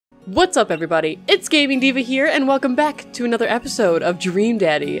What's up, everybody? It's Gaming Diva here, and welcome back to another episode of Dream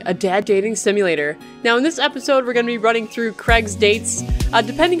Daddy, a dad dating simulator. Now, in this episode, we're going to be running through Craig's dates.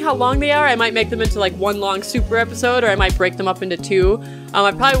 Depending how long they are, I might make them into like one long super episode, or I might break them up into two.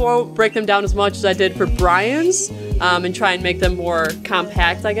 I probably won't break them down as much as I did for Brian's, and try and make them more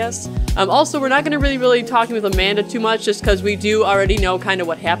compact, I guess. Also, we're not going to really talking with Amanda too much, just because we do already know kind of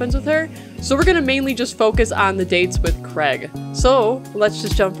what happens with her. So we're going to mainly just focus on the dates with Craig. So, let's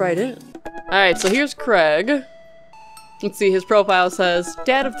just jump right in. Alright, so here's Craig. Let's see, his profile says,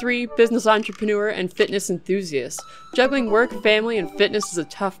 Dad of 3, business entrepreneur, and fitness enthusiast. Juggling work, family, and fitness is a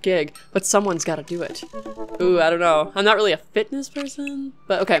tough gig, but someone's gotta do it. Ooh, I don't know. I'm not really a fitness person,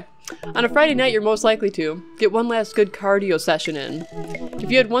 but okay. On a Friday night, you're most likely to get one last good cardio session in.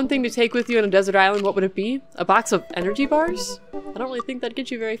 If you had one thing to take with you on a desert island, what would it be? A box of energy bars? I don't really think that'd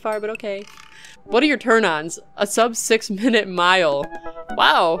get you very far, but okay. What are your turn-ons? A sub 6-minute mile.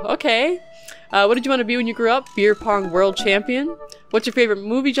 Wow, okay. What did you want to be when you grew up? Beer pong world champion? What's your favorite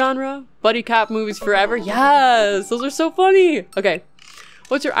movie genre? Buddy cop movies forever? Yes! Those are so funny! Okay.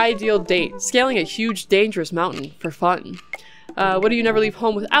 What's your ideal date? Scaling a huge, dangerous mountain for fun. What do you never leave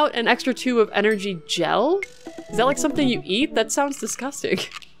home without? An extra tube of energy gel? Is that like something you eat? That sounds disgusting.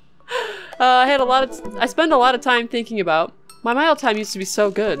 I spend a lot of time thinking about, my mile time used to be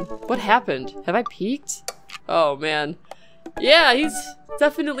so good. What happened? Have I peaked? Oh man. Yeah, he's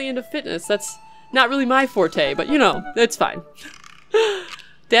definitely into fitness. That's not really my forte, but you know, it's fine.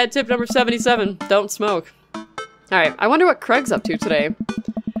 Dad tip number 77, don't smoke. Alright, I wonder what Craig's up to today.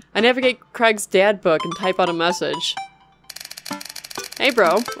 I navigate Craig's dad book and type out a message. Hey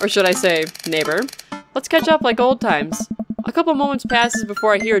bro, or should I say, neighbor. Let's catch up like old times. A couple moments passes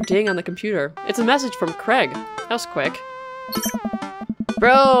before I hear a ding on the computer. It's a message from Craig. That was quick.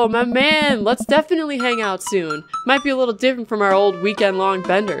 Bro, my man, let's definitely hang out soon. Might be a little different from our old weekend-long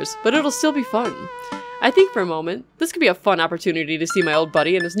benders, but it'll still be fun. I think for a moment, this could be a fun opportunity to see my old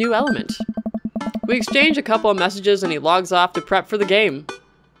buddy in his new element. We exchange a couple of messages and he logs off to prep for the game.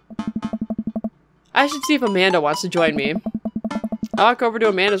 I should see if Amanda wants to join me. I walk over to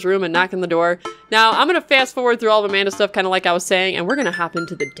Amanda's room and knock on the door. Now, I'm gonna fast forward through all of Amanda's stuff, kind of like I was saying, and we're gonna hop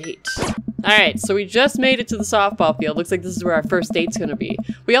into the date. Alright, so we just made it to the softball field. Looks like this is where our first date's gonna be.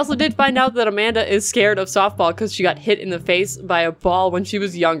 We also did find out that Amanda is scared of softball because she got hit in the face by a ball when she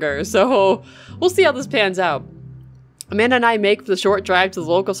was younger. So, we'll see how this pans out. Amanda and I make the short drive to the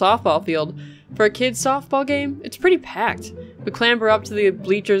local softball field. For a kid's softball game, it's pretty packed. We clamber up to the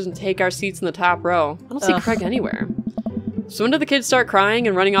bleachers and take our seats in the top row. I don't see Craig anywhere. So when do the kids start crying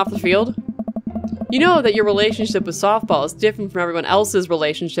and running off the field? You know that your relationship with softball is different from everyone else's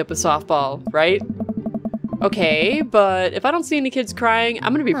relationship with softball, right? Okay, but if I don't see any kids crying,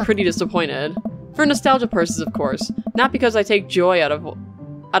 I'm gonna be pretty disappointed. For nostalgia purposes, of course. Not because I take joy out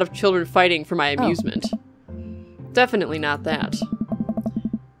of children fighting for my amusement. Definitely not that.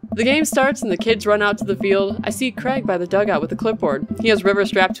 The game starts and the kids run out to the field. I see Craig by the dugout with a clipboard. He has River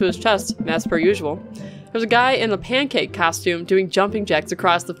strapped to his chest, as per usual. There's a guy in a pancake costume doing jumping jacks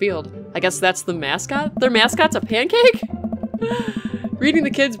across the field. I guess that's the mascot? Their mascot's a pancake? Reading the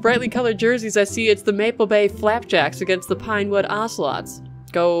kids' brightly colored jerseys, I see it's the Maple Bay Flapjacks against the Pinewood Ocelots.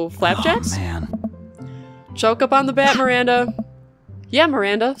 Go Flapjacks? Oh, man. Choke up on the bat, Miranda. Yeah,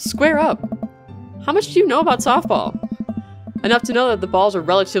 Miranda, square up. How much do you know about softball? Enough to know that the balls are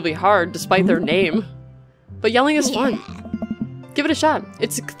relatively hard, despite their name. But yelling is fun. Give it a shot.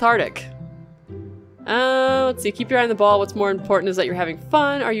 It's cathartic. Let's see. Keep your eye on the ball. What's more important is that you're having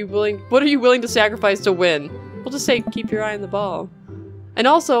fun. What are you willing to sacrifice to win? We'll just say keep your eye on the ball. And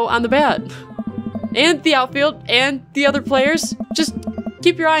also on the bat. And the outfield. And the other players. Just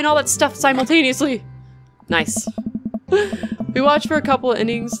keep your eye on all that stuff simultaneously. Nice. We watch for a couple of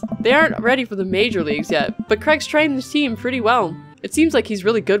innings. They aren't ready for the major leagues yet, but Craig's trained his team pretty well. It seems like he's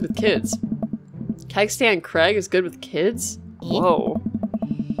really good with kids. Kegstand Craig is good with kids? Whoa.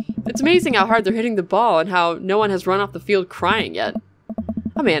 It's amazing how hard they're hitting the ball and how no one has run off the field crying yet.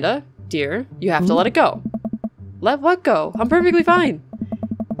 Amanda, dear, you have to let it go. Let what go? I'm perfectly fine.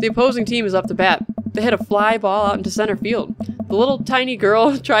 The opposing team is up to bat. They hit a fly ball out into center field. The little tiny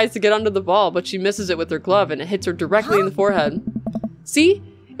girl tries to get under the ball, but she misses it with her glove and it hits her directly in the forehead. See?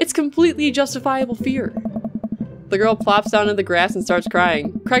 It's completely justifiable fear. The girl plops down in the grass and starts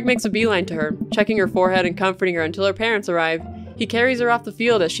crying. Craig makes a beeline to her, checking her forehead and comforting her until her parents arrive. He carries her off the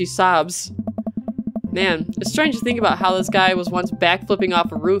field as she sobs. Man, it's strange to think about how this guy was once backflipping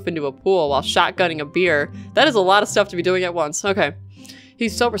off a roof into a pool while shotgunning a beer. That is a lot of stuff to be doing at once. Okay.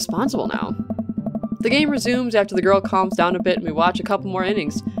 He's so responsible now. The game resumes after the girl calms down a bit and we watch a couple more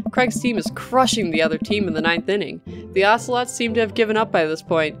innings. Craig's team is crushing the other team in the 9th inning. The Ocelots seem to have given up by this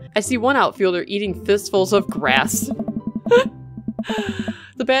point. I see one outfielder eating fistfuls of grass.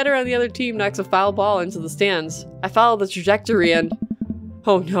 The batter on the other team knocks a foul ball into the stands. I follow the trajectory and...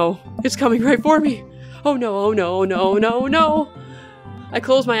 oh no, it's coming right for me. Oh no, oh no, oh no, no, no. I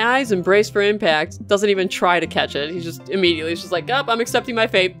close my eyes and brace for impact. Doesn't even try to catch it. He's just like, oh, I'm accepting my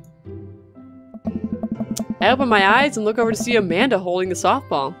fate. I open my eyes and look over to see Amanda holding the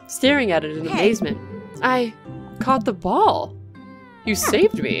softball, staring at it in amazement. I caught the ball. You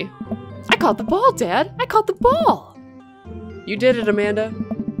saved me. I caught the ball, Dad. I caught the ball. You did it, Amanda.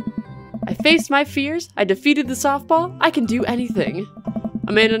 I faced my fears. I defeated the softball. I can do anything.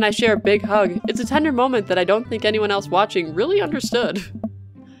 Amanda and I share a big hug. It's a tender moment that I don't think anyone else watching really understood.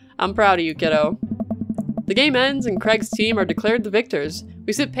 I'm proud of you, kiddo. The game ends and Craig's team are declared the victors.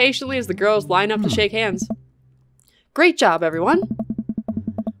 We sit patiently as the girls line up to shake hands. Great job, everyone.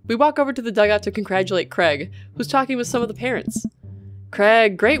 We walk over to the dugout to congratulate Craig, who's talking with some of the parents.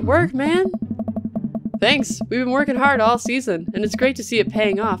 Craig, great work, man. Thanks. We've been working hard all season, and it's great to see it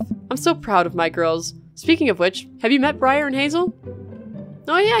paying off. I'm so proud of my girls. Speaking of which, have you met Briar and Hazel?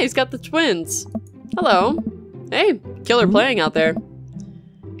 Oh yeah, he's got the twins. Hello. Hey, killer playing out there.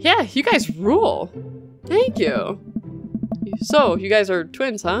 Yeah, you guys rule. Thank you. So, you guys are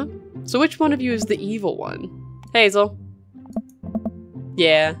twins, huh? So which one of you is the evil one? Hazel.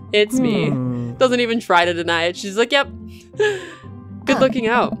 Yeah, it's me. Doesn't even try to deny it. She's like, yep. Good looking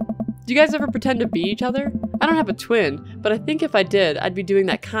out. Do you guys ever pretend to be each other? I don't have a twin, but I think if I did, I'd be doing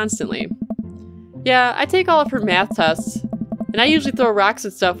that constantly. Yeah, I take all of her math tests, and I usually throw rocks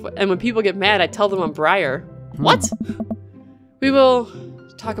at stuff, and when people get mad, I tell them I'm Briar. What? We will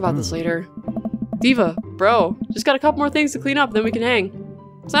talk about this later. Diva, bro, just got a couple more things to clean up, then we can hang.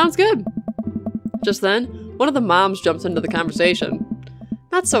 Sounds good. Just then, one of the moms jumps into the conversation.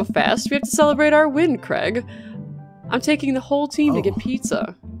 Not so fast, we have to celebrate our win, Craig. I'm taking the whole team to get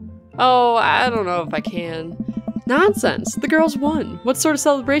pizza. Oh, I don't know if I can. Nonsense, the girls won. What sort of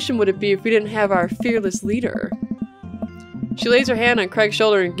celebration would it be if we didn't have our fearless leader? She lays her hand on Craig's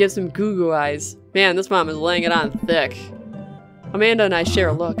shoulder and gives him goo-goo eyes. Man, this mom is laying it on thick. Amanda and I share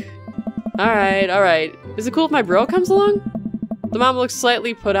a look. Alright, alright. Is it cool if my bro comes along? The mom looks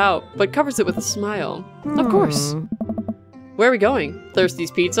slightly put out, but covers it with a smile. Of course. Where are we going?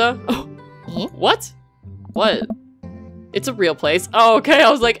 Thirsty's Pizza? Oh, what? What? It's a real place. Oh, okay, I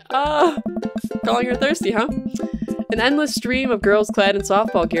was like, calling her thirsty, huh? An endless stream of girls clad in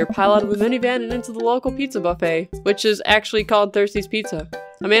softball gear pile out of the minivan and into the local pizza buffet, which is actually called Thirsty's Pizza.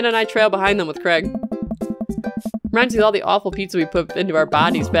 Amanda and I trail behind them with Craig. Reminds me of all the awful pizza we put into our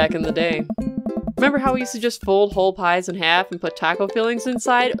bodies back in the day. Remember how we used to just fold whole pies in half and put taco fillings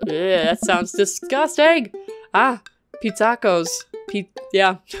inside? Ugh, that sounds disgusting! Ah, pizzacos.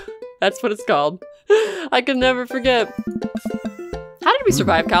 Yeah, that's what it's called. I could never forget. How did we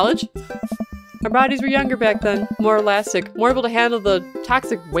survive college? Our bodies were younger back then, more elastic, more able to handle the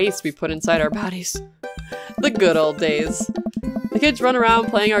toxic waste we put inside our bodies. The good old days. The kids run around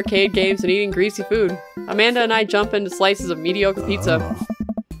playing arcade games and eating greasy food. Amanda and I jump into slices of mediocre pizza.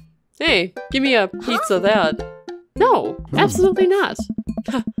 Hey, give me a pizza that. No, absolutely not.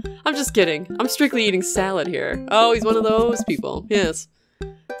 I'm just kidding. I'm strictly eating salad here. Oh, he's one of those people. Yes.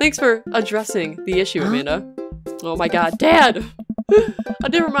 Thanks for addressing the issue, Amanda. Oh my god, Dad! A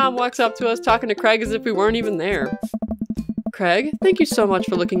different mom walks up to us talking to Craig as if we weren't even there. Craig, thank you so much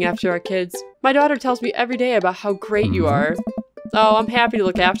for looking after our kids. My daughter tells me every day about how great you are. Oh, I'm happy to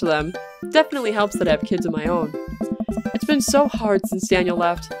look after them. Definitely helps that I have kids of my own. It's been so hard since Daniel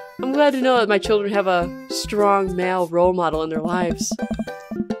left. I'm glad to know that my children have a strong male role model in their lives.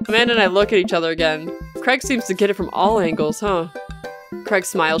 Amanda and I look at each other again. Craig seems to get it from all angles, huh? Craig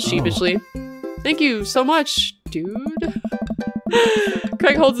smiles sheepishly. Thank you so much, dude.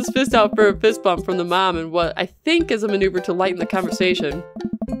 Craig holds his fist out for a fist bump from the mom in what I think is a maneuver to lighten the conversation.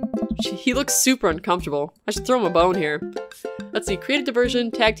 He looks super uncomfortable. I should throw him a bone here. Let's see, create a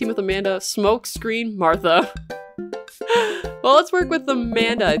diversion, tag team with Amanda, smoke screen Martha. Well, let's work with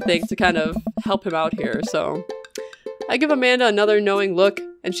Amanda, I think, to kind of help him out here, so. I give Amanda another knowing look,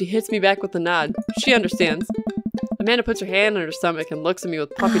 and she hits me back with a nod. She understands. Amanda puts her hand on her stomach and looks at me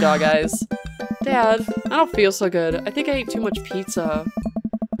with puppy dog eyes. Dad, I don't feel so good. I think I ate too much pizza.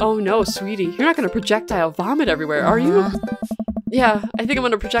 Oh no, sweetie, you're not gonna projectile vomit everywhere, are you? Yeah, I think I'm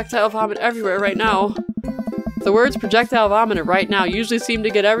gonna projectile vomit everywhere right now. The words projectile vomit and right now usually seem to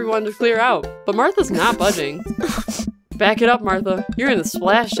get everyone to clear out, but Martha's not budging. Back it up, Martha. You're in the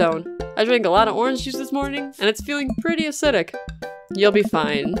splash zone. I drank a lot of orange juice this morning, and it's feeling pretty acidic. You'll be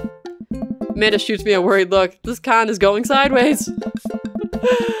fine. Amanda shoots me a worried look. This con is going sideways.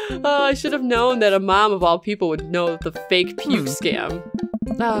 Oh, I should have known that a mom of all people would know the fake puke scam.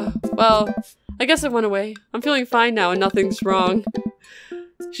 Well, I guess it went away. I'm feeling fine now and nothing's wrong.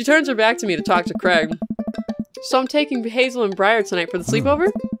 She turns her back to me to talk to Craig. So I'm taking Hazel and Briar tonight for the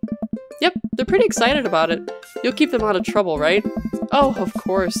sleepover? Yep, they're pretty excited about it. You'll keep them out of trouble, right? Oh, of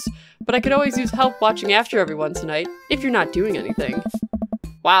course. But I could always use help watching after everyone tonight, if you're not doing anything.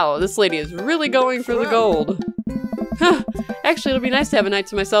 Wow, this lady is really going for the gold. Huh, actually it'll be nice to have a night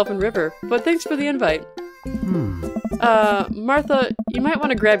to myself and River, but thanks for the invite. Martha, you might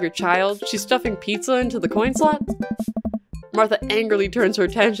want to grab your child. She's stuffing pizza into the coin slot. Martha angrily turns her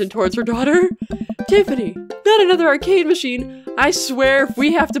attention towards her daughter. Tiffany, not another arcade machine. I swear if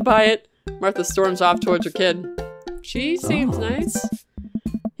we have to buy it. Martha storms off towards her kid. She seems nice.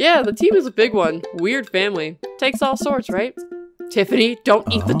 Yeah, the team is a big one. Weird family. Takes all sorts, right? Tiffany,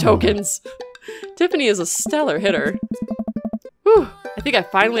 don't eat the tokens. Tiffany is a stellar hitter. Whew, I think I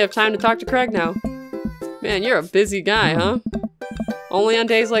finally have time to talk to Craig now. Man, you're a busy guy, huh? Only on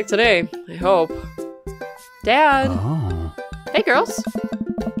days like today, I hope. Dad! Hey, girls!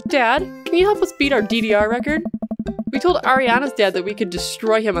 Dad, can you help us beat our DDR record? We told Ariana's dad that we could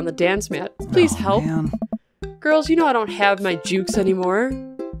destroy him on the dance mat. Please help. Man. Girls, you know I don't have my jukes anymore.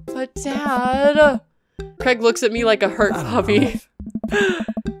 But Dad... Craig looks at me like a hurt puppy.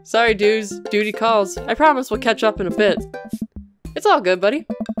 Sorry, dudes. Duty calls. I promise we'll catch up in a bit. It's all good, buddy.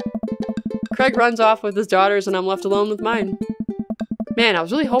 Craig runs off with his daughters and I'm left alone with mine. Man, I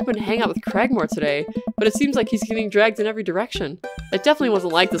was really hoping to hang out with Craig more today, but it seems like he's getting dragged in every direction. It definitely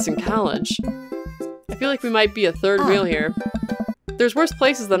wasn't like this in college. I feel like we might be a third wheel here. There's worse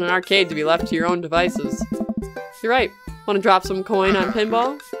places than an arcade to be left to your own devices. You're right. Want to drop some coin on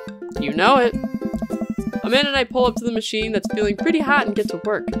pinball? You know it. Amanda and I pull up to the machine that's feeling pretty hot and get to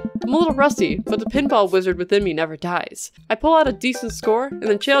work. I'm a little rusty, but the pinball wizard within me never dies. I pull out a decent score and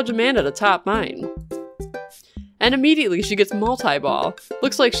then challenge Amanda to top mine. And immediately she gets multi-ball.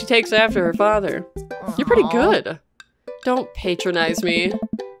 Looks like she takes after her father. You're pretty good. Don't patronize me.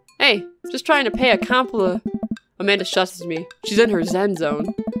 Hey, just trying to pay a compliment. Amanda shusses me. She's in her zen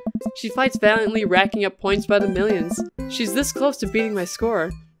zone. She fights valiantly, racking up points by the millions. She's this close to beating my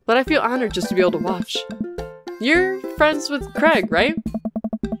score, but I feel honored just to be able to watch. You're friends with Craig, right?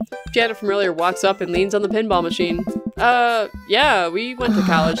 Janet from earlier walks up and leans on the pinball machine. Yeah, we went to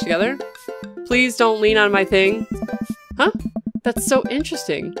college together. Please don't lean on my thing. Huh? That's so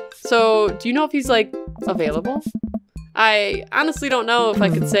interesting. So, do you know if he's, like, available? I honestly don't know if I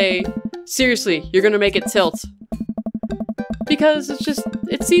could say, seriously, you're gonna make it tilt. Because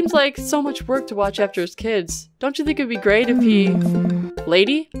it seems like so much work to watch after his kids. Don't you think it'd be great if he...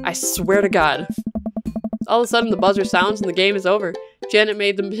 Lady? I swear to God. All of a sudden the buzzer sounds and the game is over. Janet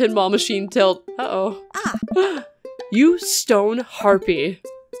made the pinball machine tilt. Uh-oh. You stone harpy.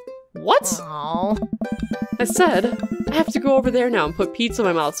 What? Aww. I said, I have to go over there now and put pizza in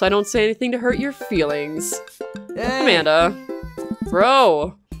my mouth so I don't say anything to hurt your feelings. Hey. Amanda.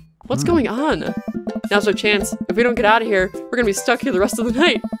 Bro. What's going on? Now's our chance. If we don't get out of here, we're gonna be stuck here the rest of the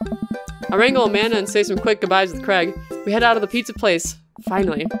night. I wrangle Amanda and say some quick goodbyes with Craig. We head out of the pizza place.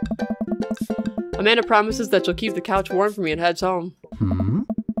 Finally. Amanda promises that she'll keep the couch warm for me and heads home.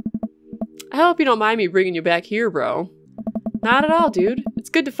 I hope you don't mind me bringing you back here, bro. Not at all, dude. It's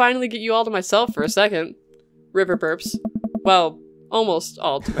good to finally get you all to myself for a second. River burps. Well, almost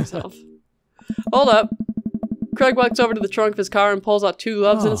all to myself. Hold up. Craig walks over to the trunk of his car and pulls out 2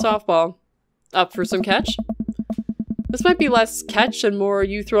 gloves and a softball. Up for some catch? This might be less catch and more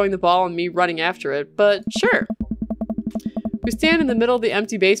you throwing the ball and me running after it, but sure. We stand in the middle of the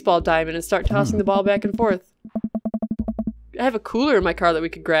empty baseball diamond and start tossing the ball back and forth. I have a cooler in my car that we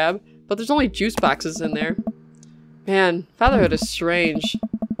could grab, but there's only juice boxes in there. Man, fatherhood is strange.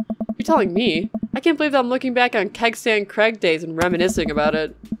 You're telling me? I can't believe that I'm looking back on Keg Stand Craig days and reminiscing about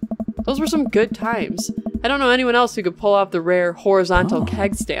it. Those were some good times. I don't know anyone else who could pull off the rare horizontal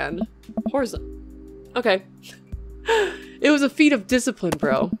keg stand. Okay. It was a feat of discipline,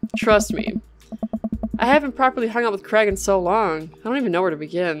 bro. Trust me. I haven't properly hung out with Craig in so long. I don't even know where to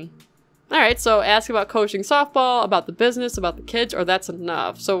begin. Alright, so ask about coaching softball, about the business, about the kids, or that's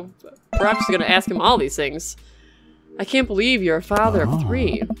enough. So we're obviously going to ask him all these things. I can't believe you're a father of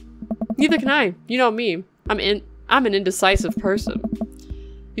 3. Neither can I. You know me. I'm an indecisive person.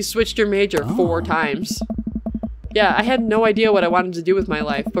 You switched your major 4 times. Yeah, I had no idea what I wanted to do with my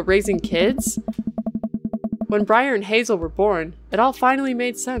life, but raising kids? When Briar and Hazel were born, it all finally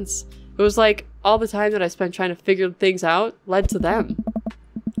made sense. It was like all the time that I spent trying to figure things out led to them.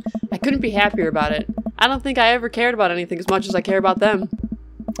 I couldn't be happier about it. I don't think I ever cared about anything as much as I care about them.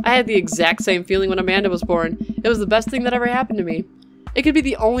 I had the exact same feeling when Amanda was born. It was the best thing that ever happened to me. It could be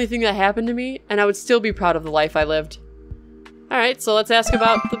the only thing that happened to me, and I would still be proud of the life I lived. Alright, so let's ask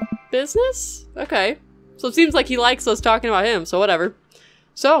about the business? Okay. So it seems like he likes us talking about him, so whatever.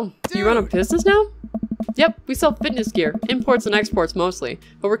 So, you run a business now? Yep, we sell fitness gear, imports and exports mostly,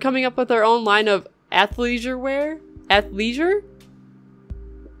 but we're coming up with our own line of athleisure wear? Athleisure?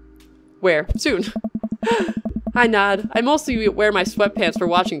 Wear. Soon. I nod. I mostly wear my sweatpants for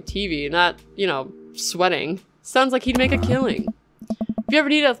watching TV, not, you know, sweating. Sounds like he'd make a killing. If you ever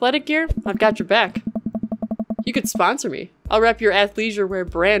need athletic gear, I've got your back. You could sponsor me. I'll rep your athleisure wear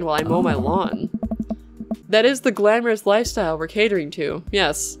brand while I mow my lawn. That is the glamorous lifestyle we're catering to.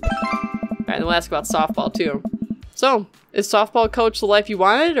 Yes. Alright, then we'll ask about softball too. So, is softball coach the life you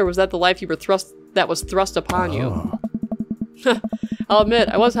wanted, or was that the life you were thrust upon you? I'll admit,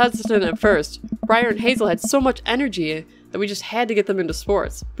 I was hesitant at first. Briar and Hazel had so much energy that we just had to get them into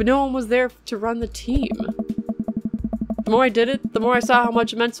sports, but no one was there to run the team. The more I did it, the more I saw how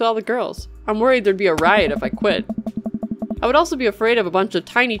much it meant to all the girls. I'm worried there'd be a riot if I quit. I would also be afraid of a bunch of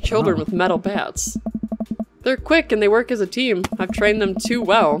tiny children with metal bats. They're quick and they work as a team. I've trained them too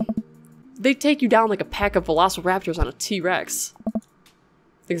well. They take you down like a pack of velociraptors on a T-Rex.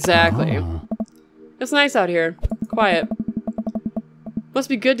 Exactly. It's nice out here. Quiet. Must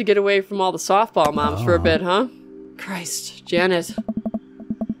be good to get away from all the softball moms for a bit, huh? Christ, Janet.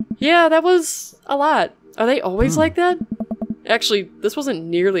 Yeah, that was a lot. Are they always like that? Actually, this wasn't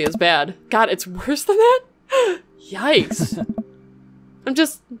nearly as bad. God, it's worse than that? Yikes. I'm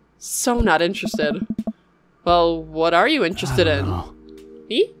just so not interested. Well, what are you interested in?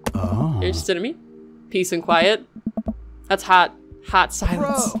 Me? You're interested in me? Peace and quiet. That's hot. Hot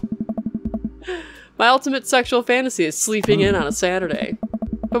silence. My ultimate sexual fantasy is sleeping in on a Saturday.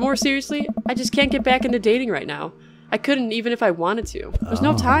 But more seriously, I just can't get back into dating right now. I couldn't even if I wanted to. There's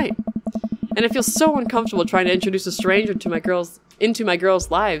no time. And I feel so uncomfortable trying to introduce a stranger to into my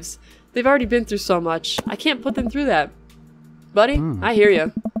girls' lives. They've already been through so much. I can't put them through that. Buddy, I hear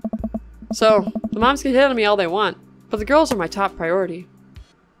you. So, the moms can hit on me all they want, but the girls are my top priority.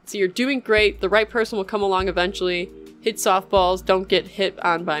 So you're doing great, the right person will come along eventually. Hit softballs, don't get hit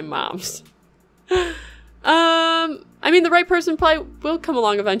on by moms. I mean, the right person probably will come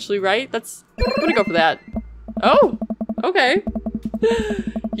along eventually, right? I'm gonna go for that. Oh, okay.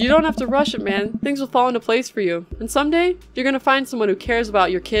 You don't have to rush it, man. Things will fall into place for you. And someday, you're gonna find someone who cares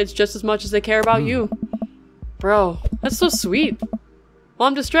about your kids just as much as they care about you. Bro, that's so sweet. While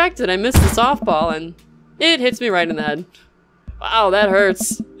I'm distracted, I miss the softball and it hits me right in the head. Wow, that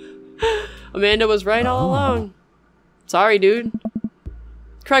hurts. Amanda was right all along. Sorry, dude.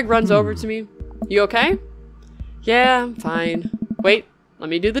 Craig runs over to me. You okay? Yeah, I'm fine. Wait, let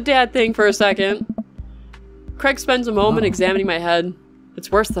me do the dad thing for a second. Craig spends a moment examining my head.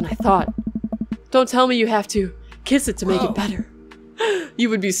 It's worse than I thought. Don't tell me you have to kiss it to make it better. You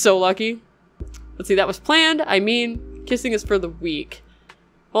would be so lucky. Let's see, that was planned. I mean, kissing is for the weak.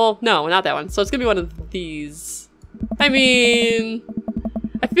 Well, no, not that one. So it's gonna be one of these. I mean,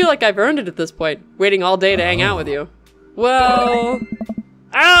 I feel like I've earned it at this point, waiting all day to hang out with you. Well,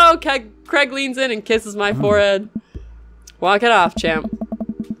 ow! Craig leans in and kisses my forehead. Walk it off, champ.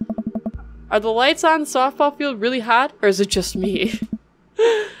 Are the lights on the softball field really hot, or is it just me?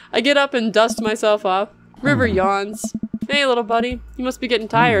 I get up and dust myself off. River yawns. Hey, little buddy, you must be getting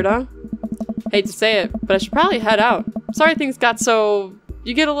tired, huh? Hate to say it, but I should probably head out. Sorry things got so...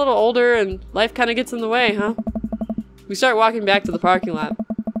 You get a little older and life kind of gets in the way, huh? We start walking back to the parking lot.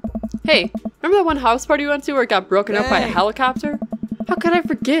 Hey, remember that one house party we went to where it got broken up by a helicopter? How could I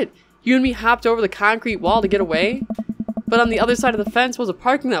forget? You and me hopped over the concrete wall to get away? But on the other side of the fence was a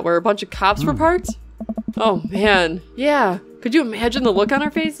parking lot where a bunch of cops were parked? Oh man, yeah. Could you imagine the look on our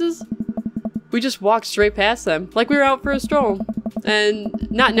faces? We just walked straight past them, like we were out for a stroll. And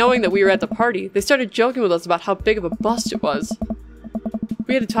not knowing that we were at the party, they started joking with us about how big of a bust it was.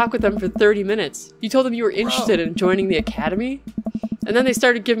 We had to talk with them for 30 minutes. You told them you were interested in joining the academy? And then they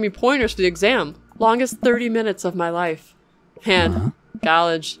started giving me pointers for the exam. Longest 30 minutes of my life. Man,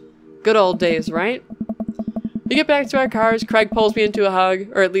 college. Good old days, right? We get back to our cars, Craig pulls me into a hug,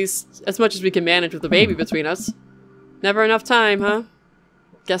 or at least as much as we can manage with the baby between us. Never enough time, huh?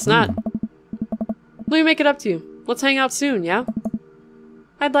 Guess not. Let me make it up to you. Let's hang out soon, yeah?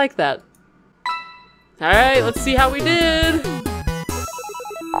 I'd like that. Alright, let's see how we did.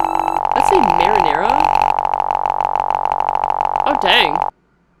 Let's say marinara. Oh, dang.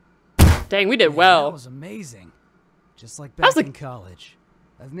 Dang, we did well. That was amazing. Just like back in college.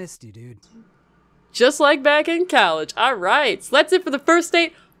 I've missed you, dude. Just like back in college. Alright, so that's it for the first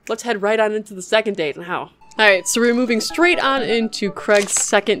date. Let's head right on into the second date now. Alright, so we're moving straight on into Craig's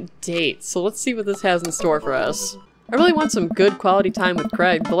second date. So let's see what this has in store for us. I really want some good quality time with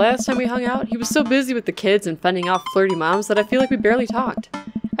Craig. The last time we hung out, he was so busy with the kids and fending off flirty moms that I feel like we barely talked.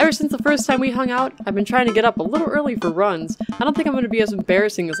 Ever since the first time we hung out, I've been trying to get up a little early for runs. I don't think I'm going to be as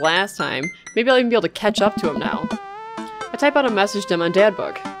embarrassing as last time. Maybe I'll even be able to catch up to him now. I type out a message to him on Dad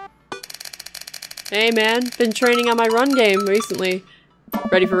Book. Hey man, been training on my run game recently.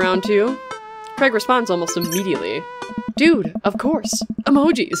 Ready for round 2? Craig responds almost immediately. Dude, of course.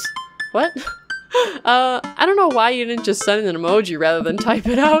 Emojis. What? I don't know why you didn't just send an emoji rather than type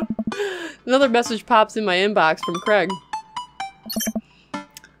it out. Another message pops in my inbox from Craig.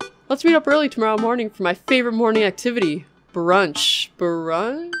 Let's meet up early tomorrow morning for my favorite morning activity. Brunch.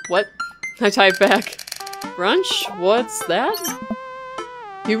 Brunch? What? I type back. Brunch? What's that?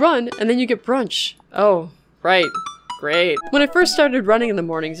 You run, and then you get brunch. Oh, right. Great. When I first started running in the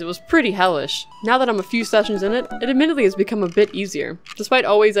mornings, it was pretty hellish. Now that I'm a few sessions in it, it admittedly has become a bit easier. Despite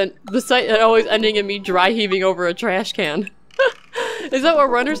always ending in me dry heaving over a trash can. Is that what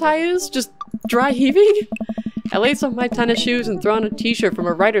runner's high is? Just dry heaving? I lace off my tennis shoes and throw on a t-shirt from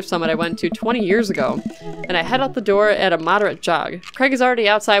a writer's summit I went to 20 years ago, and I head out the door at a moderate jog. Craig is already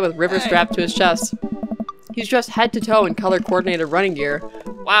outside with River strapped to his chest. He's dressed head to toe in color-coordinated running gear.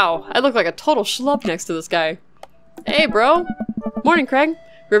 Wow, I look like a total schlub next to this guy. Hey, bro. Morning, Craig.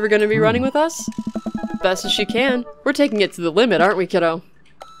 River gonna be running with us? Best as she can. We're taking it to the limit, aren't we, kiddo?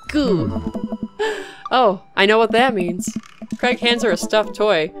 Goo. Oh, I know what that means. Craig hands her a stuffed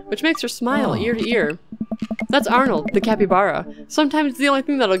toy, which makes her smile ear to ear. That's Arnold, the capybara. Sometimes it's the only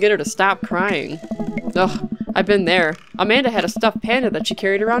thing that'll get her to stop crying. Ugh, I've been there. Amanda had a stuffed panda that she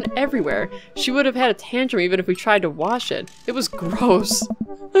carried around everywhere. She would have had a tantrum even if we tried to wash it. It was gross.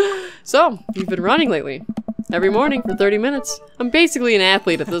 So, you've been running lately. Every morning for 30 minutes. I'm basically an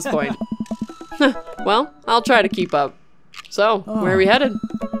athlete at this point. Well, I'll try to keep up. So, where are we headed?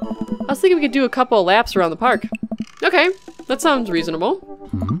 I was thinking we could do a couple of laps around the park. Okay, that sounds reasonable.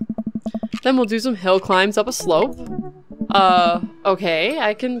 Then we'll do some hill climbs up a slope. Okay,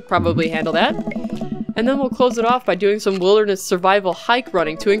 I can probably handle that. And then we'll close it off by doing some wilderness survival hike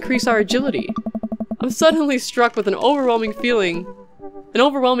running to increase our agility. I'm suddenly struck with an overwhelming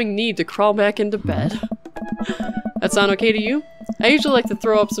need to crawl back into bed. That sound okay to you? I usually like to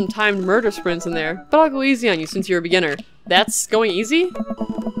throw up some timed murder sprints in there, but I'll go easy on you since you're a beginner. That's going easy?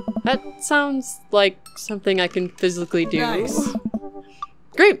 That sounds like something I can physically do. Nice.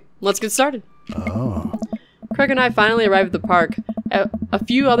 Great, let's get started. Oh. Craig and I finally arrive at the park. A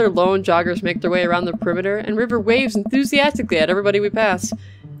few other lone joggers make their way around the perimeter, and River waves enthusiastically at everybody we pass.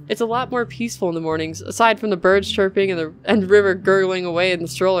 It's a lot more peaceful in the mornings, aside from the birds chirping and River gurgling away in the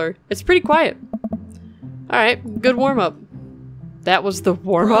stroller. It's pretty quiet. Alright, good warm-up. That was the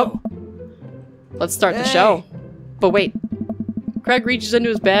warm-up? Let's start the show. But wait. Craig reaches into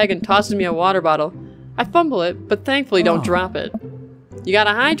his bag and tosses me a water bottle. I fumble it, but thankfully don't drop it. You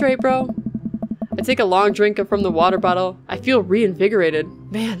gotta hydrate, bro. I take a long drink from the water bottle. I feel reinvigorated.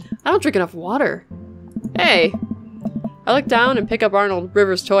 Man, I don't drink enough water. Hey. I look down and pick up Arnold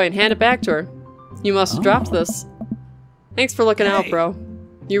River's toy and hand it back to her. You must have dropped this. Thanks for looking out, bro.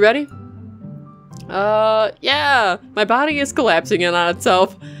 You ready? Yeah. My body is collapsing in on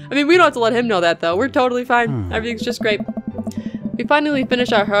itself. I mean, we don't have to let him know that, though. We're totally fine. Everything's just great. We finally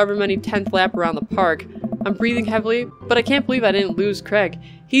finish our however many 10th lap around the park. I'm breathing heavily, but I can't believe I didn't lose Craig.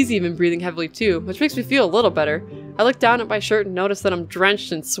 He's even breathing heavily too, which makes me feel a little better. I look down at my shirt and notice that I'm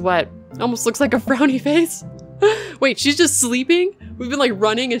drenched in sweat. Almost looks like a frowny face. Wait, she's just sleeping? We've been like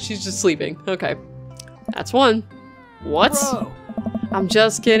running and she's just sleeping. Okay. That's one. What? Bro. I'm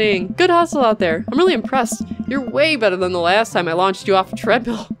just kidding. Good hustle out there. I'm really impressed. You're way better than the last time I launched you off a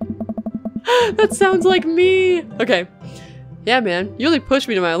treadmill. That sounds like me. Okay. Yeah, man. You really pushed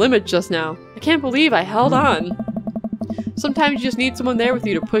me to my limit just now. I can't believe I held on. Sometimes you just need someone there with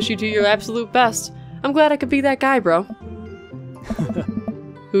you to push you to your absolute best. I'm glad I could be that guy, bro.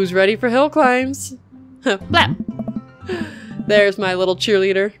 Who's ready for hill climbs? Flap! There's my little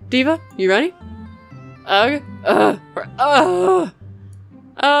cheerleader. Diva, you ready? Okay.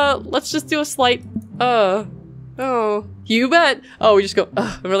 Let's just do a slight, oh, you bet. Oh, we just go,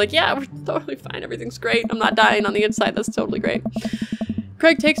 and we're like, yeah, we're totally fine. Everything's great. I'm not dying on the inside. That's totally great.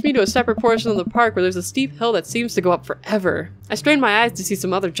 Craig takes me to a separate portion of the park where there's a steep hill that seems to go up forever. I strain my eyes to see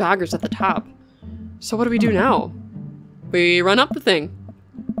some other joggers at the top. So what do we do now? We run up the thing.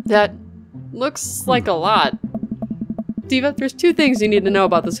 That looks like a lot. Diva, there's two things you need to know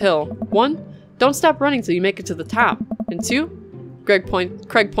about this hill. One, don't stop running till you make it to the top. And two, Craig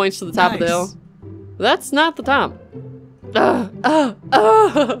points to the top of the hill. That's not the top.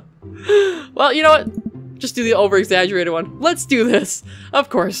 Well, you know what? Just do the over-exaggerated one. Let's do this. Of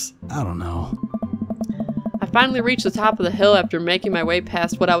course. I don't know. I finally reached the top of the hill after making my way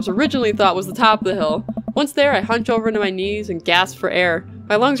past what I was originally thought was the top of the hill. Once there, I hunch over into my knees and gasp for air.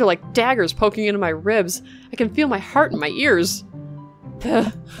 My lungs are like daggers poking into my ribs. I can feel my heart in my ears.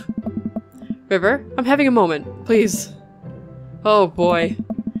 River, I'm having a moment. Please. Oh boy.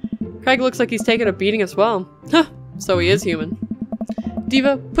 Craig looks like he's taking a beating as well. Huh, so he is human.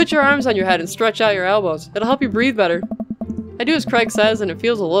 Diva, put your arms on your head and stretch out your elbows. It'll help you breathe better. I do as Craig says and it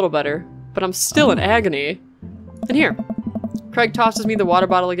feels a little better, but I'm still in agony. And here. Craig tosses me the water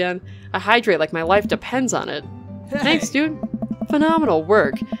bottle again. I hydrate like my life depends on it. Hey. Thanks, dude. Phenomenal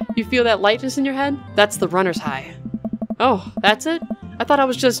work. You feel that lightness in your head? That's the runner's high. Oh, that's it? I thought I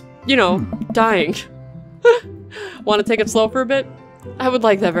was just, you know, dying. Want to take it slow for a bit? I would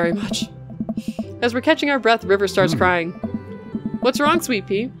like that very much. As we're catching our breath, River starts crying. What's wrong, Sweet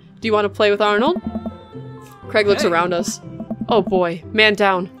Pea? Do you want to play with Arnold? Craig looks around us. Oh boy, man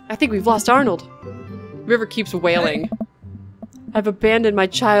down. I think we've lost Arnold. River keeps wailing. I've abandoned my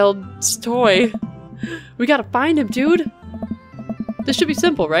child's toy. We gotta find him, dude. This should be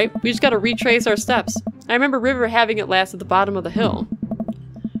simple, right? We just gotta retrace our steps. I remember River having it last at the bottom of the hill.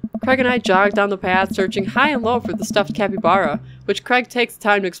 Craig and I jog down the path, searching high and low for the stuffed capybara, which Craig takes the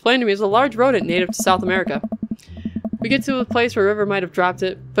time to explain to me is a large rodent native to South America. We get to the place where River might have dropped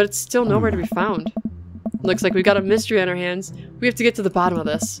it, but it's still nowhere to be found. Looks like we've got a mystery on our hands. We have to get to the bottom of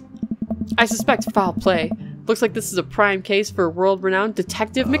this. I suspect foul play. Looks like this is a prime case for world-renowned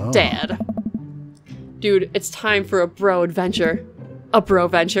Detective MCDAD. Dude, it's time for a bro adventure. A bro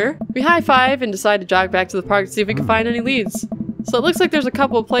venture? We high-five and decide to jog back to the park to see if we can find any leads. So it looks like there's a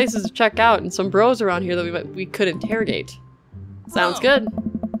couple of places to check out and some bros around here that we could interrogate. Sounds good.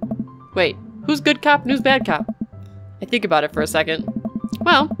 Wait, who's good cop and who's bad cop? I think about it for a second.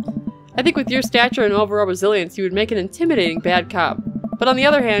 Well, I think with your stature and overall resilience, you would make an intimidating bad cop. But on the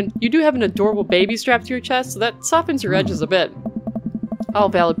other hand, you do have an adorable baby strapped to your chest, so that softens your edges a bit. All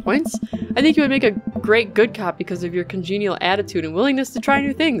valid points. I think you would make a great good cop because of your congenial attitude and willingness to try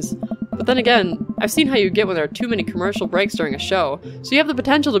new things. But then again, I've seen how you get when there are too many commercial breaks during a show, so you have the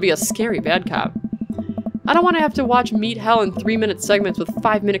potential to be a scary bad cop. I don't want to have to watch Meet Hell in 3-minute segments with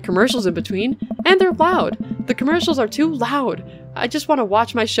 5-minute commercials in between, and they're loud. The commercials are too loud. I just want to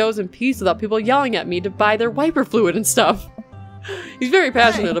watch my shows in peace without people yelling at me to buy their wiper fluid and stuff. He's very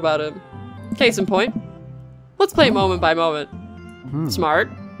passionate about it. Case in point. Let's play moment by moment. Smart.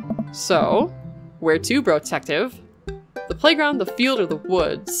 So, where to, bro detective? The playground, the field, or the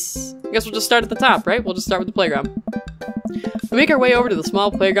woods? I guess we'll just start at the top, right? We'll just start with the playground. We make our way over to the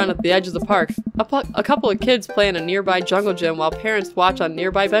small playground at the edge of the park. A couple of kids play in a nearby jungle gym while parents watch on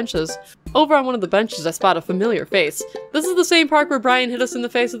nearby benches. Over on one of the benches, I spot a familiar face. This is the same park where Brian hit us in the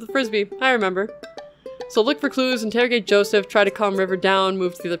face with the frisbee. I remember. So look for clues, interrogate Joseph, try to calm River down,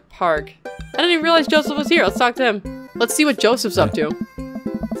 move through the park. I didn't even realize Joseph was here. Let's talk to him. Let's see what Joseph's up to.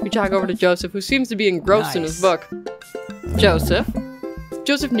 We jog over to Joseph, who seems to be engrossed in his book. Joseph?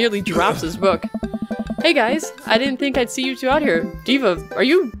 Joseph nearly drops his book. Hey guys, I didn't think I'd see you two out here. Diva, are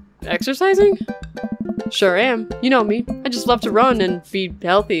you exercising? Sure am. You know me. I just love to run and be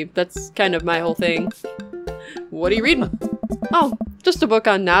healthy. That's kind of my whole thing. What are you reading? Oh, just a book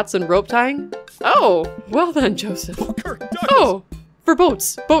on knots and rope tying. Oh, well then, Joseph. Oh, for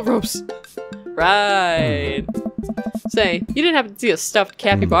boats. Boat ropes. Right. Say, you didn't happen to see a stuffed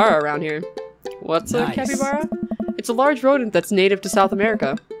capybara around here. What's a capybara? It's a large rodent that's native to South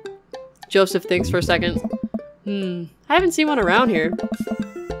America. Joseph thinks for a second. I haven't seen one around here.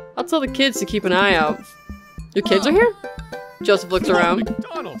 I'll tell the kids to keep an eye out. Your kids are here? Joseph looks around.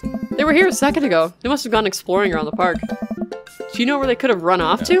 They were here a second ago. They must have gone exploring around the park. Do you know where they could have run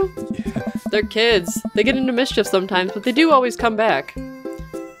off to? They're kids. They get into mischief sometimes, but they do always come back.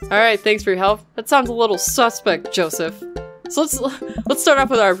 Alright, thanks for your help. That sounds a little suspect, Joseph. So let's start off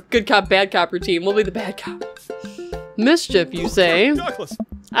with our good cop, bad cop routine. We'll be the bad cop. Mischief, you say?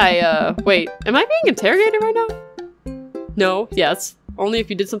 Wait, am I being interrogated right now? No, yes. Only if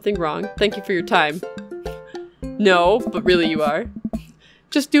you did something wrong. Thank you for your time. No, but really you are.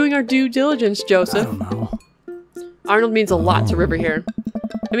 Just doing our due diligence, Joseph. I don't know. Arnold means a lot to River here.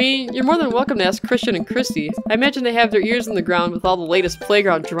 I mean, you're more than welcome to ask Christian and Christy. I imagine they have their ears in the ground with all the latest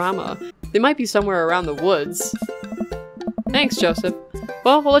playground drama. They might be somewhere around the woods. Thanks, Joseph.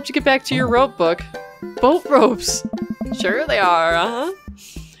 Well, we'll let you get back to your rope book. Boat ropes! Sure they are, uh-huh.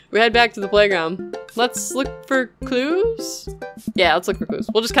 We head back to the playground. Let's look for clues? Yeah, let's look for clues.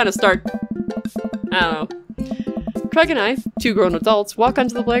 We'll just kind of start... I don't know. Craig and I, two grown adults, walk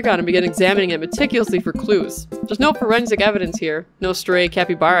onto the playground and begin examining it meticulously for clues. There's no forensic evidence here. No stray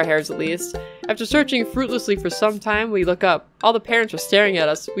capybara hairs, at least. After searching fruitlessly for some time, we look up. All the parents are staring at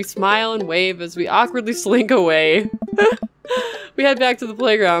us. We smile and wave as we awkwardly slink away. We head back to the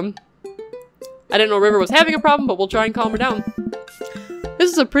playground. I didn't know River was having a problem, but we'll try and calm her down.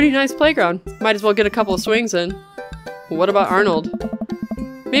 This is a pretty nice playground. Might as well get a couple of swings in. But what about Arnold?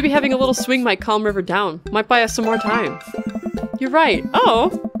 Maybe having a little swing might calm River down. Might buy us some more time. You're right.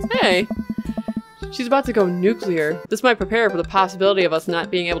 Oh, hey. She's about to go nuclear. This might prepare her for the possibility of us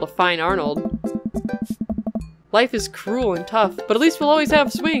not being able to find Arnold. Life is cruel and tough, but at least we'll always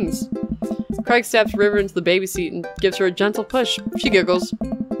have swings. Craig steps River into the baby seat and gives her a gentle push. She giggles.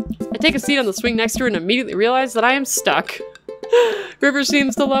 I take a seat on the swing next to her and immediately realize that I am stuck. River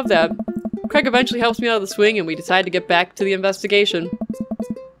seems to love that. Craig eventually helps me out of the swing and we decide to get back to the investigation.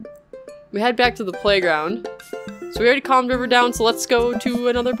 We head back to the playground. So we already calmed River down, so let's go to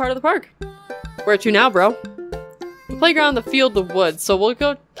another part of the park. Where to now, bro? The playground, the field, the woods. So we'll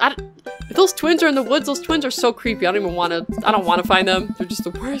go... If those twins are in the woods, those twins are so creepy. I don't want to find them. They're just the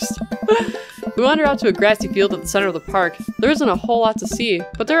worst. We wander out to a grassy field at the center of the park. There isn't a whole lot to see,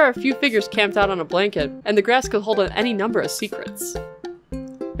 but there are a few figures camped out on a blanket, and the grass could hold any number of secrets.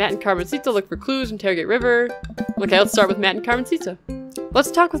 Matt and Carmencita look for clues, interrogate River. Okay, let's start with Matt and Carmencita.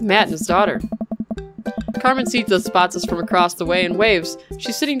 Let's talk with Matt and his daughter. Carmencita spots us from across the way and waves.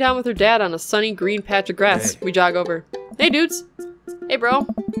 She's sitting down with her dad on a sunny green patch of grass. Hey. We jog over. Hey, dudes. Hey, bro.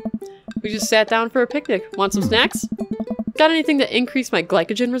 We just sat down for a picnic. Want some snacks? Got anything to increase my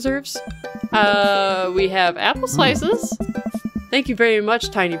glycogen reserves? We have apple slices. Thank you very much,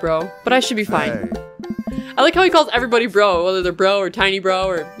 tiny bro. But I should be fine. Hey. I like how he calls everybody bro, whether they're bro or tiny bro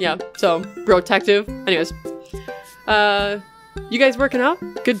or, yeah, so, bro-tective. Anyways. You guys working out?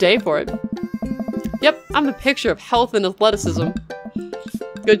 Good day for it. Yep, I'm the picture of health and athleticism.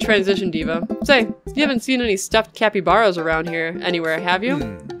 Good transition, Diva. Say, you haven't seen any stuffed capybaras around here anywhere, have you?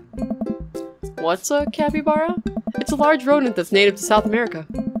 What's a capybara? It's a large rodent that's native to South America.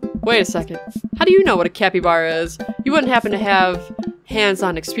 Wait a second. How do you know what a capybara is? You wouldn't happen to have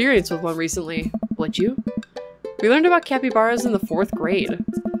hands-on experience with one recently, would you? We learned about capybaras in the 4th grade.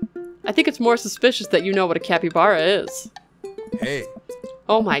 I think it's more suspicious that you know what a capybara is. Hey.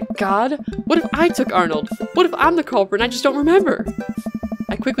 Oh my god. What if I took Arnold? What if I'm the culprit and I just don't remember?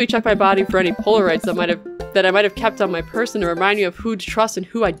 I quickly check my body for any Polaroids that I might have kept on my person to remind me of who to trust and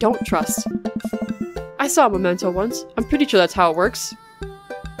who I don't trust. I saw a memento once. I'm pretty sure that's how it works.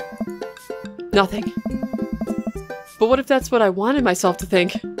 Nothing. But what if that's what I wanted myself to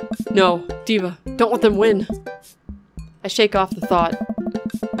think? No, Diva, don't let them win. I shake off the thought.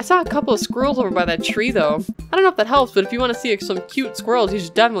 I saw a couple of squirrels over by that tree, though. I don't know if that helps, but if you want to see some cute squirrels, you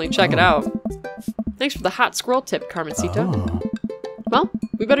should definitely check it out. Thanks for the hot squirrel tip, Carmencita. Well,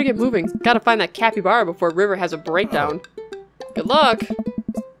 we better get moving. Gotta find that capybara before River has a breakdown. Good luck!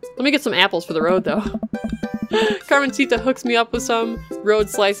 Let me get some apples for the road, though. Carmencita hooks me up with some road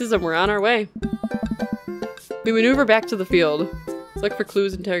slices and we're on our way. We maneuver back to the field. Look for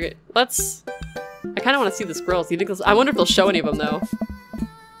clues, interrogate. I kind of want to see the squirrels. Do you think I wonder if they'll show any of them, though.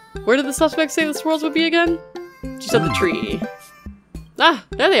 Where did the suspect say the squirrels would be again? She said the tree. Ah,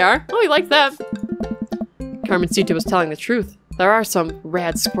 there they are. Oh, he liked that. Carmencita was telling the truth. There are some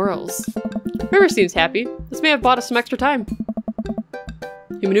rad squirrels. River seems happy. This may have bought us some extra time.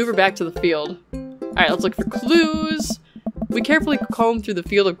 We maneuver back to the field. Alright, let's look for clues. We carefully comb through the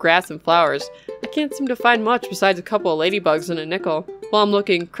field of grass and flowers. I can't seem to find much besides a couple of ladybugs and a nickel. While I'm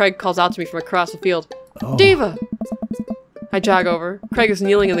looking, Craig calls out to me from across the field. Oh. Diva! I jog over. Craig is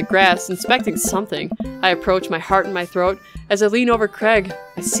kneeling in the grass, inspecting something. I approach, my heart in my throat. As I lean over Craig,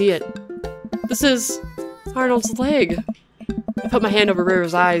 I see it. This is Arnold's leg. I put my hand over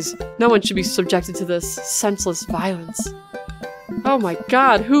River's eyes. No one should be subjected to this senseless violence. Oh my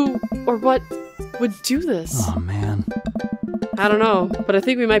god, who or what would do this? Oh man. I don't know, but I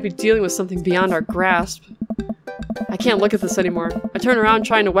think we might be dealing with something beyond our grasp. I can't look at this anymore. I turn around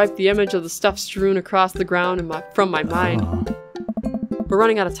trying to wipe the image of the stuff strewn across the ground from my mind. We're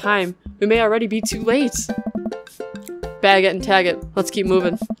running out of time. We may already be too late. Bag it and tag it. Let's keep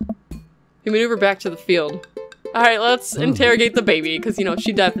moving. We maneuver back to the field. Alright, let's interrogate the baby, because, you know,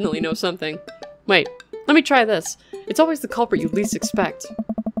 she definitely knows something. Wait, let me try this. It's always the culprit you least expect.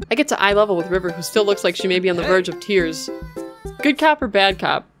 I get to eye level with River, who still looks like she may be on the verge of tears. Good cop or bad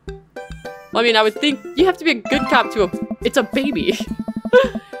cop? Well, I mean, I would think you have to be a good cop to it's a baby.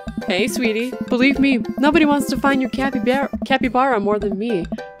 Hey, sweetie. Believe me, nobody wants to find your capybara more than me,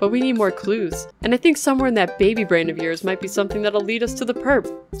 but we need more clues. And I think somewhere in that baby brain of yours might be something that'll lead us to the perp.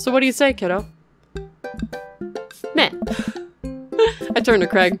 So what do you say, kiddo? Meh. I turn to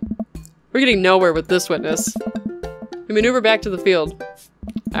Craig. We're getting nowhere with this witness. We maneuver back to the field.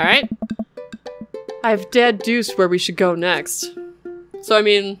 Alright. I have Dad Deuce where we should go next. So, I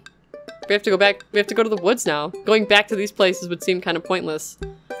mean, we have to go back. We have to go to the woods now. Going back to these places would seem kind of pointless.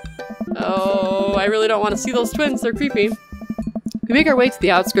 Oh, I really don't want to see those twins. They're creepy. We make our way to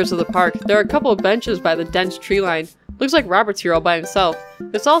the outskirts of the park. There are a couple of benches by the dense tree line. Looks like Robert's here all by himself.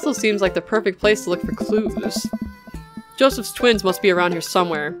 This also seems like the perfect place to look for clues. Joseph's twins must be around here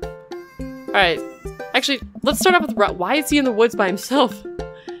somewhere. Alright. Actually, let's start off with why is he in the woods by himself?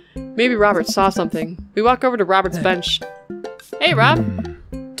 Maybe Robert saw something. We walk over to Robert's bench. Hey, Rob.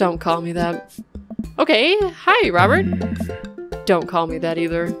 Don't call me that. Okay. Hi, Robert. Don't call me that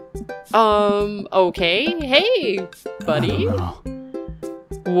either. Okay. Hey, buddy.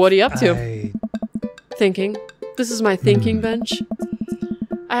 What are you up to? Thinking. This is my thinking bench.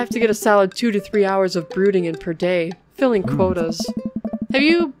 I have to get a solid 2 to 3 hours of brooding in per day, filling quotas. Have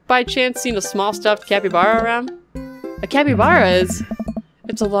you, by chance, seen a small stuffed capybara around? A capybara is...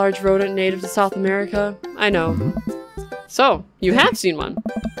 It's a large rodent native to South America. I know. So, you have seen one.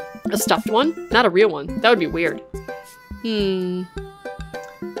 A stuffed one? Not a real one. That would be weird. Be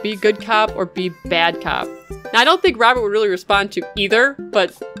good cop or be bad cop. Now, I don't think Robert would really respond to either,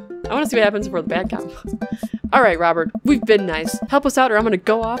 but I want to see what happens for the bad cop. Alright, Robert, we've been nice. Help us out or I'm gonna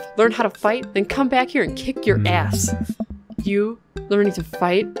go off, learn how to fight, then come back here and kick your ass. You learning to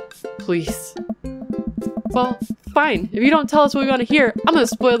fight? Please. Well, fine. If you don't tell us what we want to hear, I'm gonna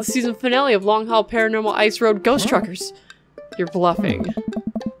spoil the season finale of Long Haul Paranormal Ice Road Ghost Truckers. You're bluffing.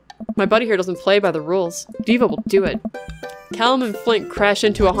 My buddy here doesn't play by the rules. Diva will do it. Callum and Flint crash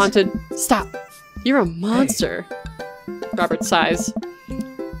into a haunted... Stop! You're a monster. Robert sighs.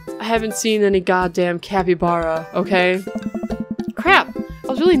 I haven't seen any goddamn capybara, okay? Crap! I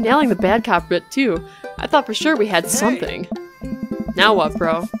was really nailing the bad cop bit too. I thought for sure we had something. Now what,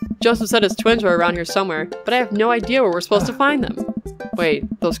 bro? Joseph said his twins were around here somewhere, but I have no idea where we're supposed to find them.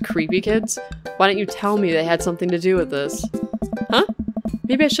 Wait, those creepy kids? Why didn't you tell me they had something to do with this? Huh?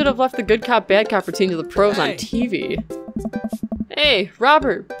 Maybe I should have left the good cop, bad cop routine to the pros on TV. Hey,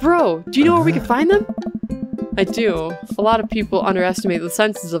 Robert, bro, do you know where we can find them? I do. A lot of people underestimate the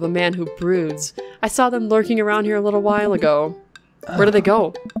senses of a man who broods. I saw them lurking around here a little while ago. Where did they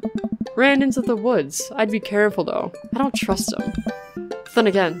go? Ran into the woods. I'd be careful though. I don't trust them. But then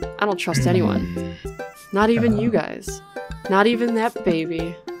again, I don't trust anyone. Not even you guys. Not even that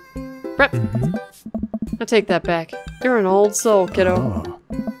baby. Rep. I'll take that back. You're an old soul, kiddo.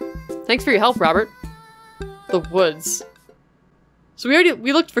 Thanks for your help, Robert. The woods. So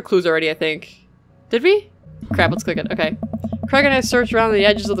we looked for clues already, I think. Did we? Crap, let's click it. Okay. Craig and I search around the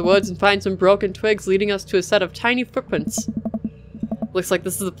edges of the woods and find some broken twigs leading us to a set of tiny footprints. Looks like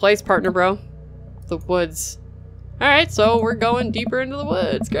this is the place, partner, bro. The woods. Alright, so we're going deeper into the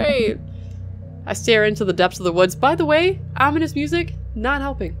woods. Great. I stare into the depths of the woods. By the way, ominous music, not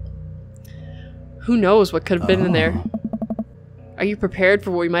helping. Who knows what could have been in there? Are you prepared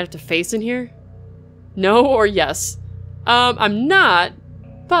for what we might have to face in here? No or yes? I'm not,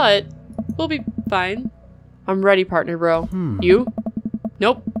 but we'll be fine. I'm ready, partner, bro. You?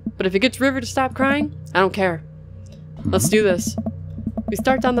 Nope. But if it gets River to stop crying, I don't care. Let's do this. We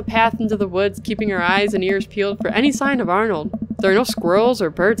start down the path into the woods, keeping our eyes and ears peeled for any sign of Arnold. There are no squirrels or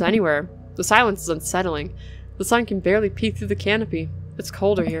birds anywhere. The silence is unsettling. The sun can barely peek through the canopy. It's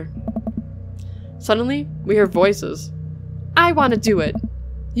colder here. Suddenly, we hear voices. I want to do it.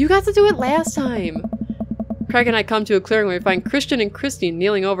 You got to do it last time. Craig and I come to a clearing where we find Christian and Christy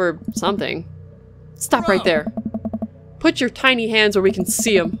kneeling over something. Stop right there. Put your tiny hands where we can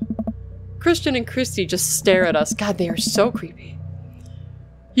see them. Christian and Christy just stare at us. God, they are so creepy.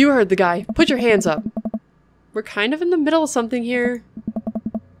 You heard the guy. Put your hands up. We're kind of in the middle of something here.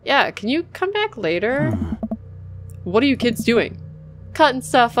 Yeah, can you come back later? What are you kids doing? Cutting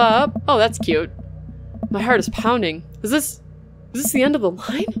stuff up. Oh, that's cute. My heart is pounding. Is this the end of the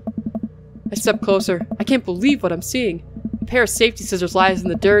line? I step closer. I can't believe what I'm seeing. A pair of safety scissors lies in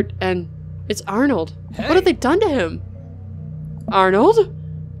the dirt, and it's Arnold. Hey. What have they done to him? Arnold?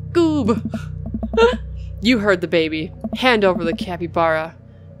 Goob. You heard the baby. Hand over the capybara.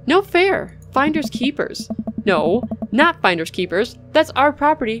 No fair. Finders keepers. No, not finders keepers. That's our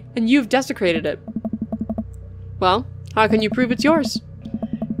property, and you've desecrated it. Well, how can you prove it's yours?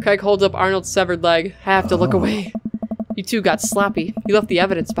 Craig holds up Arnold's severed leg. I have to look away. You two got sloppy. You left the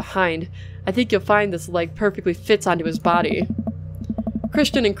evidence behind. I think you'll find this leg perfectly fits onto his body.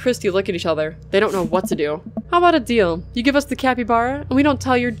 Christian and Christy look at each other. They don't know what to do. How about a deal? You give us the capybara, and we don't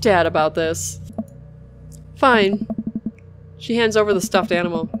tell your dad about this. Fine. She hands over the stuffed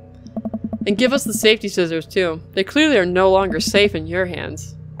animal. And give us the safety scissors, too. They clearly are no longer safe in your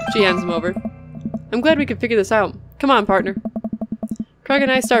hands. She hands them over. I'm glad we could figure this out. Come on, partner. Craig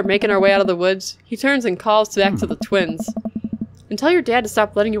and I start making our way out of the woods. He turns and calls back to the twins. And tell your dad to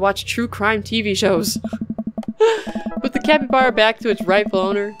stop letting you watch true crime TV shows. With the capybara back to its rightful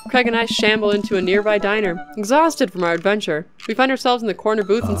owner, Craig and I shamble into a nearby diner, exhausted from our adventure. We find ourselves in the corner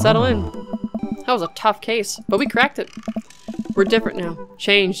booth and settle in. That was a tough case, but we cracked it. We're different now.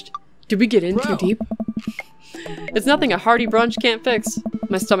 Changed. Did we get in too deep? It's nothing a hearty brunch can't fix.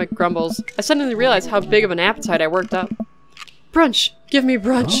 My stomach grumbles. I suddenly realize how big of an appetite I worked up. Brunch! Give me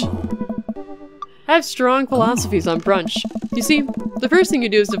brunch! I have strong philosophies on brunch. You see, the first thing you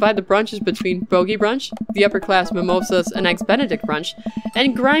do is divide the brunches between bogey brunch, the upper class mimosas and eggs benedict brunch,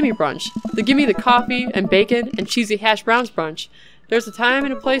 and grimy brunch, the gimme the coffee and bacon and cheesy hash browns brunch. There's a time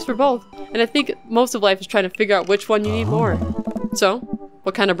and a place for both, and I think most of life is trying to figure out which one you need more. So,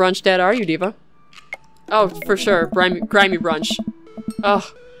 what kind of brunch dad are you, Diva? Oh, for sure, grimy brunch. Ugh.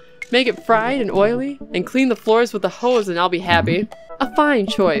 Make it fried and oily, and clean the floors with a hose and I'll be happy. A fine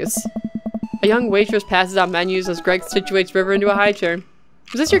choice. A young waitress passes out menus as Greg situates River into a high chair.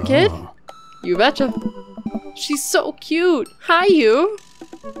 Is this your kid? You betcha. She's so cute. Hi, you.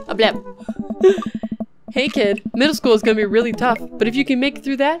 A blep. Hey, kid. Middle school is gonna be really tough, but if you can make it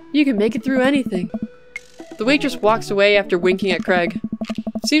through that, you can make it through anything. The waitress walks away after winking at Craig.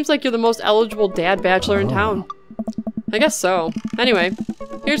 Seems like you're the most eligible dad bachelor in town. I guess so. Anyway,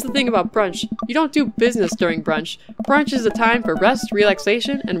 here's the thing about brunch. You don't do business during brunch. Brunch is a time for rest,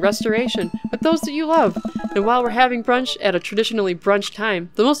 relaxation, and restoration with those that you love. And while we're having brunch at a traditionally brunch time,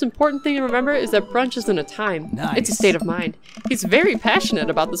 the most important thing to remember is that brunch isn't a time. Nice. It's a state of mind. He's very passionate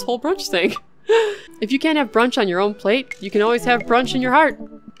about this whole brunch thing. If you can't have brunch on your own plate, you can always have brunch in your heart.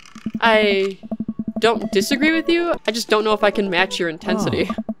 I don't disagree with you. I just don't know if I can match your intensity.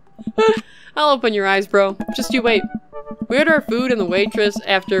 I'll open your eyes, bro. Just you wait. We order our food and the waitress,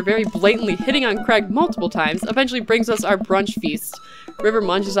 after very blatantly hitting on Craig multiple times, eventually brings us our brunch feast. River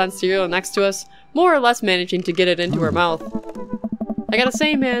munches on cereal next to us, more or less managing to get it into her mouth. I gotta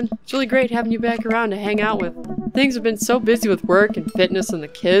say, man, it's really great having you back around to hang out with. Things have been so busy with work and fitness and the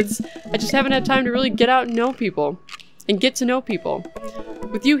kids, I just haven't had time to really get out and know people. And get to know people.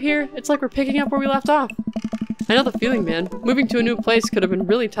 With you here, it's like we're picking up where we left off. I know the feeling, man. Moving to a new place could have been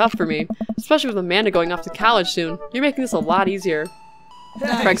really tough for me, especially with Amanda going off to college soon. You're making this a lot easier.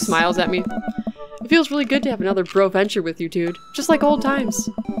 Nice. Craig smiles at me. It feels really good to have another bro venture with you, dude. Just like old times.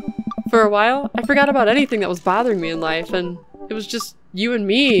 For a while, I forgot about anything that was bothering me in life, and it was just you and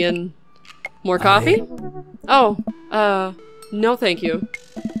me and... More coffee? Oh, no thank you.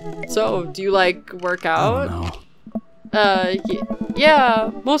 So, do you like work out?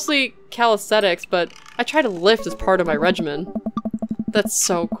 Yeah, mostly calisthenics, but I try to lift as part of my regimen. That's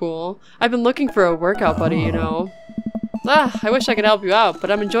so cool. I've been looking for a workout buddy, you know. I wish I could help you out,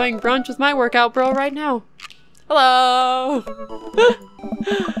 but I'm enjoying brunch with my workout bro right now. Hello!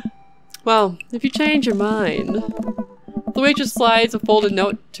 Well, if you change your mind... The waitress slides a folded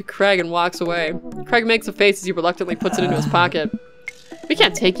note to Craig and walks away. Craig makes a face as he reluctantly puts it into his pocket. We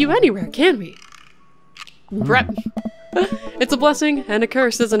can't take you anywhere, can we? Brett. It's a blessing and a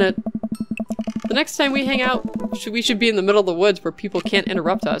curse, isn't it? The next time we hang out, we should be in the middle of the woods where people can't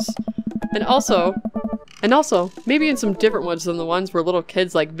interrupt us. And also, maybe in some different woods than the ones where little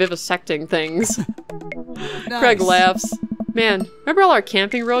kids like vivisecting things. Nice. Craig laughs. Man, remember all our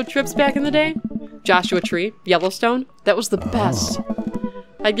camping road trips back in the day? Joshua Tree, Yellowstone, that was the best.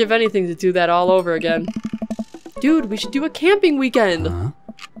 I'd give anything to do that all over again. Dude, we should do a camping weekend.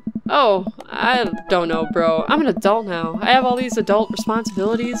 Oh, I don't know, bro. I'm an adult now. I have all these adult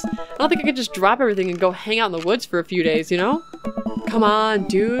responsibilities. I don't think I could just drop everything and go hang out in the woods for a few days, you know? Come on,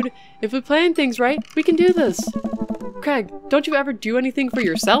 dude. If we plan things right, we can do this. Craig, don't you ever do anything for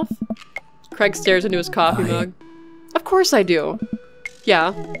yourself? Craig stares into his coffee mug. Of course I do. Yeah,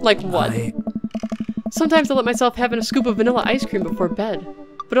 like what? Sometimes I let myself have a scoop of vanilla ice cream before bed.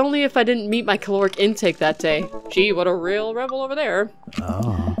 But only if I didn't meet my caloric intake that day. Gee, what a real rebel over there.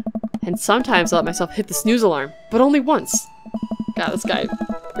 Oh. And sometimes I let myself hit the snooze alarm, but only once. God, this guy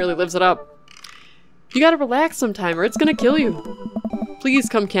really lives it up. You gotta relax sometime or it's gonna kill you. Please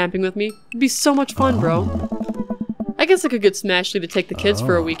come camping with me. It'd be so much fun, bro. I guess I could get Smashley to take the kids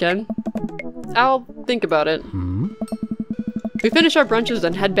for a weekend. I'll think about it. We finish our brunches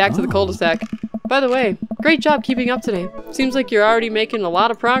and head back to the cul-de-sac. By the way, great job keeping up today. Seems like you're already making a lot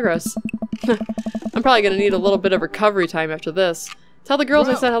of progress. I'm probably gonna need a little bit of recovery time after this. Tell the girls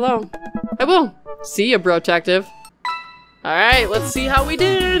I said hello. I will. See ya, bro-tective. Alright, let's see how we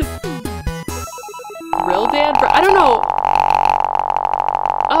did. Real dad, bro. I don't know.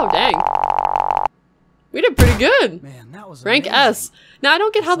 Oh, dang. We did pretty good. Man, that was Rank amazing. S. Now, I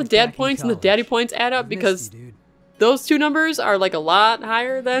don't get how the dad points and the daddy points add up because those two numbers are like a lot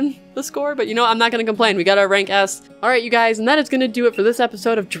higher than the score, but you know, I'm not gonna complain. We got our rank S. Alright, you guys, and that is gonna do it for this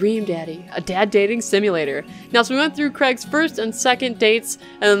episode of Dream Daddy, a dad dating simulator. Now, so we went through Craig's first and second dates,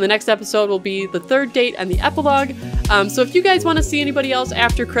 and then the next episode will be the third date and the epilogue. So if you guys want to see anybody else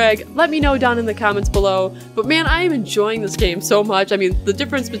after Craig, let me know down in the comments below. But man, I am enjoying this game so much. I mean, the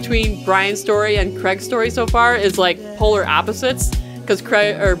difference between Brian's story and Craig's story so far is like polar opposites, because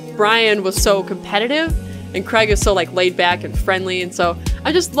Brian was so competitive, and Craig is so like laid back and friendly, and so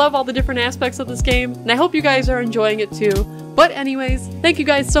I just love all the different aspects of this game, and I hope you guys are enjoying it too. But anyways, thank you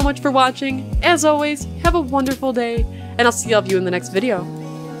guys so much for watching. As always, have a wonderful day, and I'll see all of you in the next video.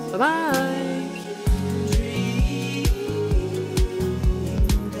 Bye-bye!